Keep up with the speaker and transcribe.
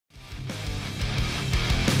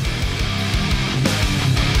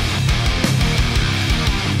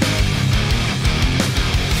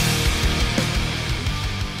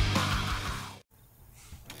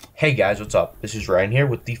Hey guys, what's up? This is Ryan here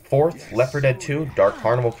with the 4th Left 4 Dead 2 Dark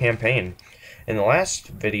Carnival campaign. In the last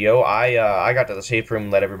video, I got to the safe room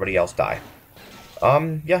and let everybody else die.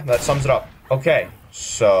 Yeah, that sums it up. Okay,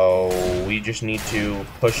 so we just need to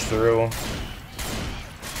push through.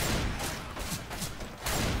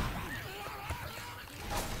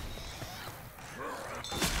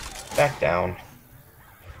 Back down.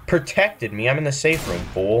 Protected me, I'm in the safe room,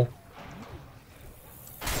 fool.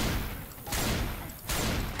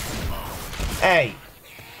 Hey!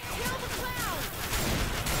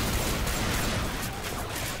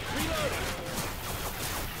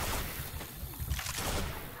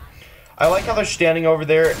 I like how they're standing over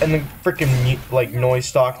there and the freaking like noise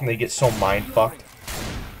stock and they get so mind fucked.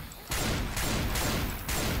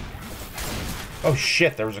 Oh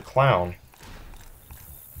shit, there was a clown.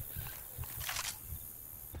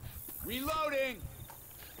 Reloading.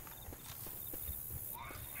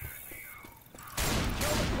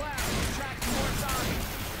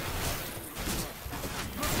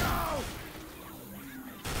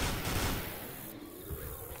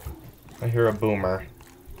 I hear a boomer.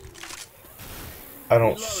 I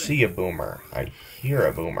don't see a boomer. I hear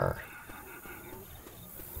a boomer.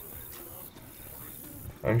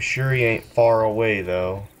 I'm sure he ain't far away,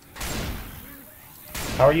 though.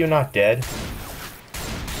 How are you not dead?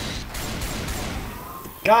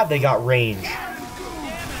 God, they got range.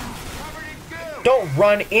 Don't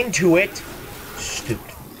run into it!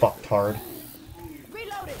 Stupid fucktard.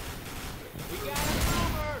 Reloading. We got a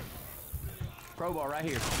boomer. Crowbar right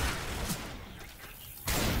here.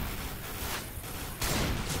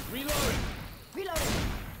 Reloading. Reloading.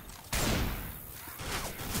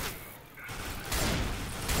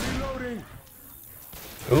 Reloading.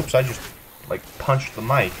 Oops, I just, like, punched the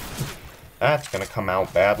mic. That's gonna come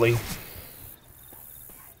out badly.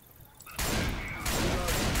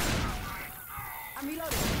 I'm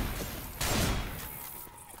reloading.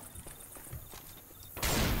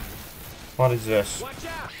 What is this? Watch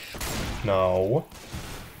out. No.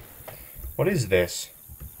 What is this?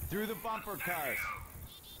 Through the bumper cars.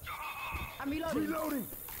 I'm reloading. Reloading.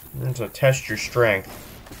 It's a test your strength.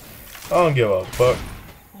 I don't give a fuck.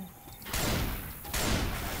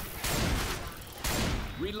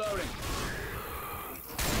 Reloading.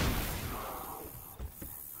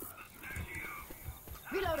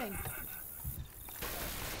 Reloading.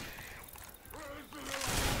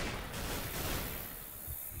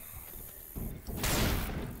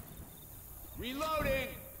 Reloading.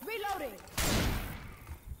 Reloading.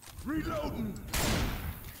 Reloading.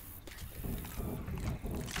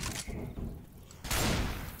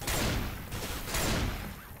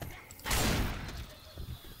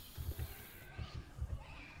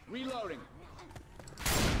 Reloading.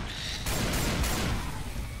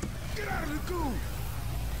 Get out of the goo.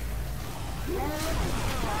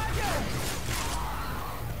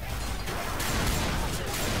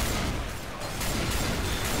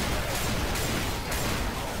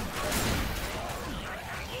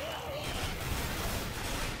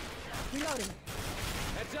 Reloading.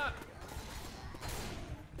 Heads up.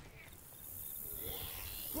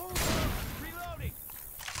 Reloading.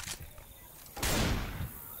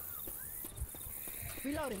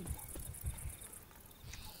 Reloading.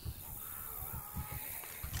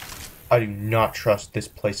 I do not trust this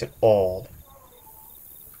place at all.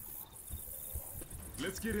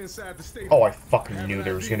 Let's get inside the state. Oh, I fucking knew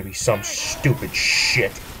there was gonna be some stupid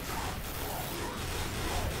shit.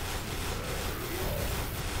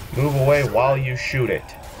 Move away while you shoot it.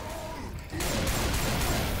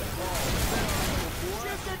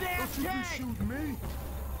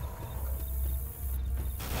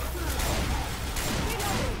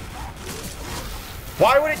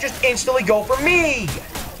 Why would it just instantly go for me?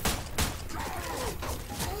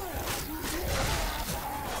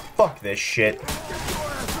 Fuck this shit.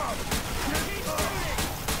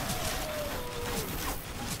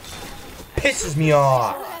 Pisses me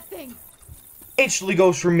off. Instantly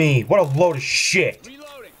goes for me. What a load of shit.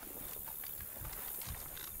 Reloading.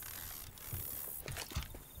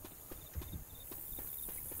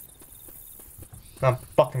 I'm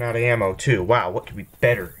fucking out of ammo too. Wow, what could be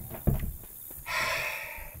better?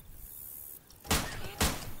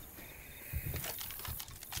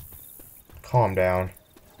 Calm down.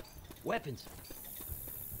 Weapons.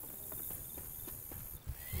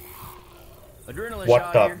 Adrenaline What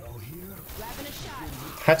shot the? here.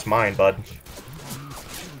 That's mine, bud.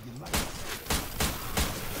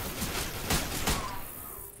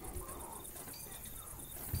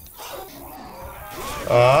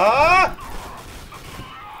 Ah!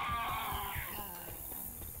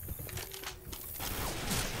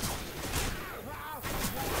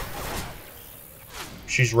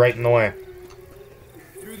 she's right in the way.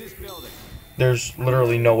 Through this building. There's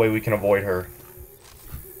literally no way we can avoid her.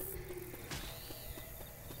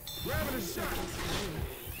 Grabbing a shot.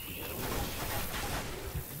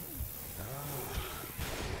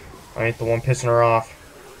 I ain't the one pissing her off.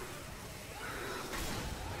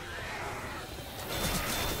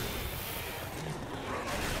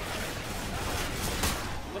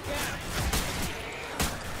 Look out.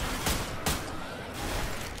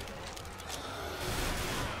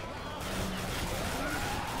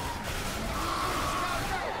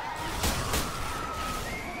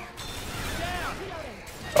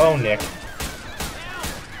 Oh, Nick.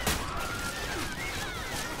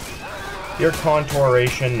 Your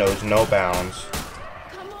contouration knows no bounds.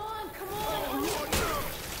 Come on, come on.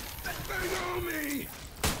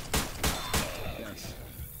 Thanks.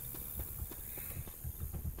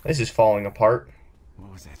 This is falling apart.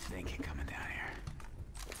 What was that thinking coming down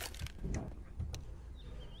here?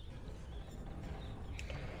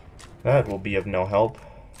 That will be of no help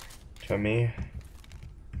to me.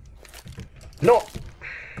 No!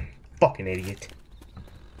 Fucking idiot.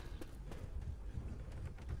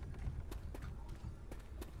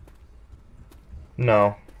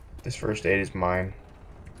 No. This first aid is mine.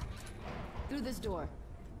 Through this door.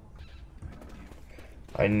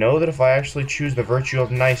 I know that if I actually choose the virtue of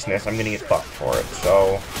niceness, I'm gonna get fucked for it,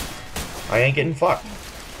 so I ain't getting fucked.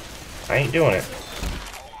 I ain't doing it.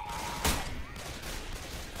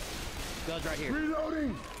 Guns right here.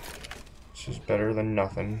 Reloading! This is better than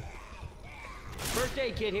nothing. First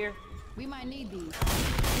aid kit here. We might need these.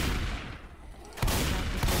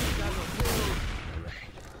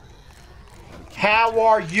 How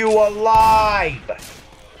are you alive?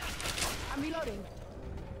 I'm reloading.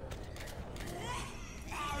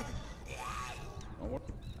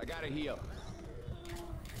 I gotta heal.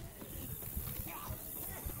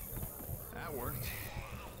 That worked.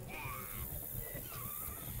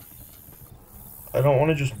 I don't want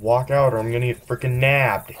to just walk out or I'm gonna get freaking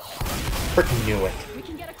nabbed. Freaking knew it. We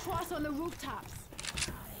can get across on the rooftops.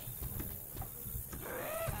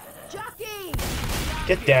 Jockey!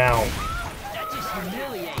 Get down. That just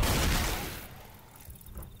humiliating.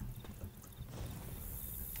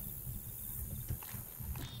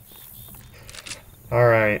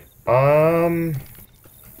 Alright.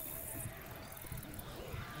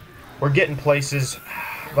 We're getting places.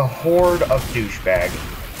 The horde of douchebag.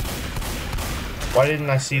 Why didn't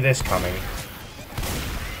I see this coming?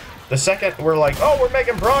 The second we're like, oh, we're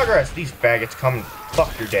making progress, these faggots come and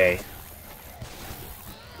fuck your day.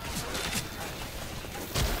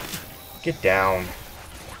 Get down.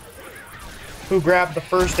 Who grabbed the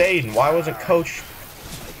first aid and why wasn't Coach?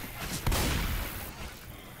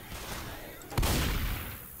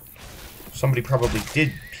 Somebody probably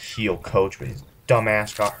did heal Coach, but his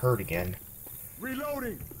dumbass got hurt again.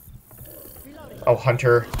 Reloading! Oh,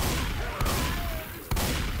 Hunter.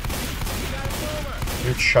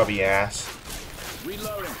 Your chubby ass.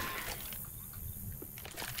 Reloading.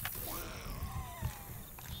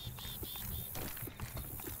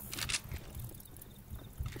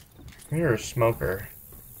 You're a smoker.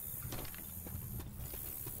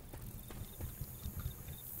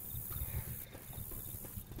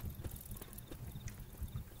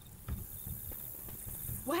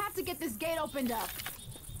 We'll have to get this gate opened up.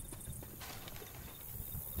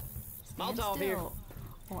 Stand Molotov here. still,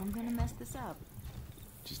 or I'm gonna mess this up.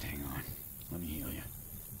 Just hang on. Let me heal you.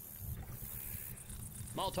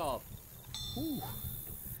 Molotov. Ooh,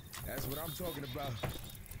 that's what I'm talking about.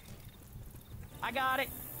 I got it.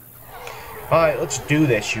 Alright, let's do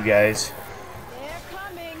this, you guys. They're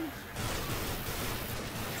coming.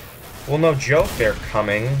 Well, no joke, they're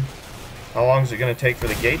coming. How long is it going to take for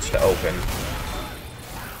the gates to open?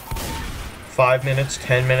 5 minutes,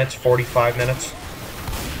 10 minutes, 45 minutes?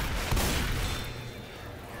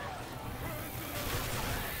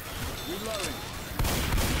 Reloading.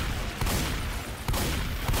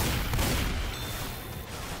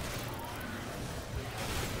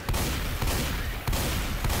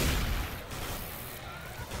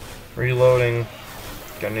 Reloading.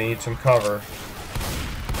 Gonna need some cover.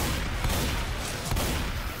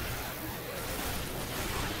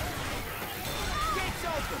 Gates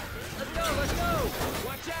open. Let's go. Let's go.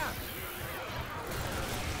 Watch out.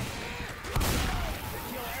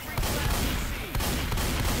 Kill every class we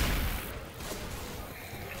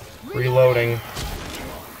see. Reloading.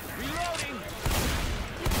 Reloading.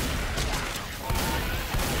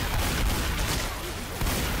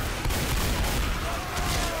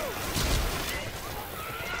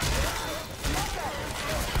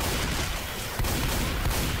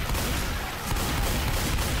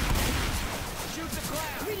 Shoot the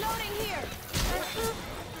class. Reloading here.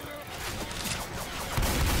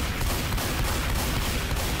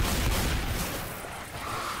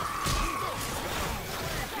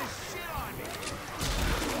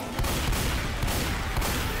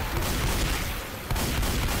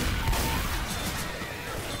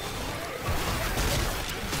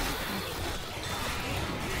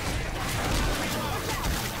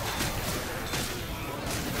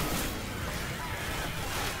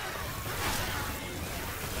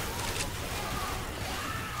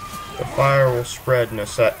 Fire will spread in a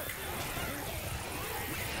sec.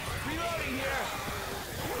 Reloading here.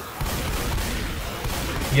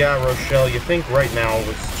 Yeah, Rochelle, you think right now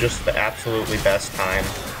was just the absolutely best time.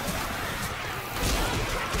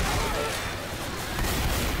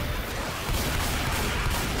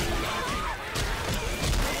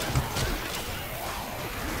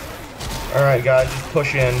 Alright guys, just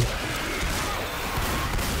push in.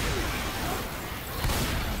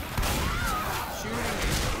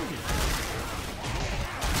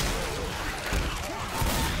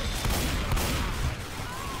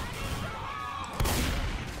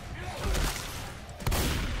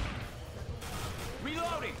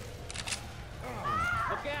 Reloading.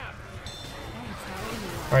 Look out.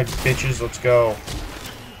 Alright, bitches, let's go.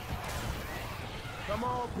 Come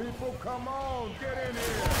on, people, come on, get in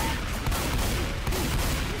here.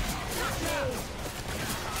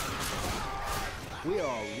 We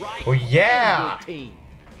are right. Well, yeah! Good team.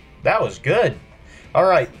 That was good.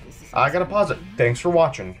 Alright, I gotta pause it. Thanks for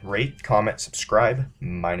watching. Rate, comment, subscribe.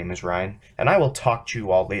 My name is Ryan, and I will talk to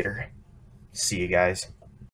you all later. See you guys.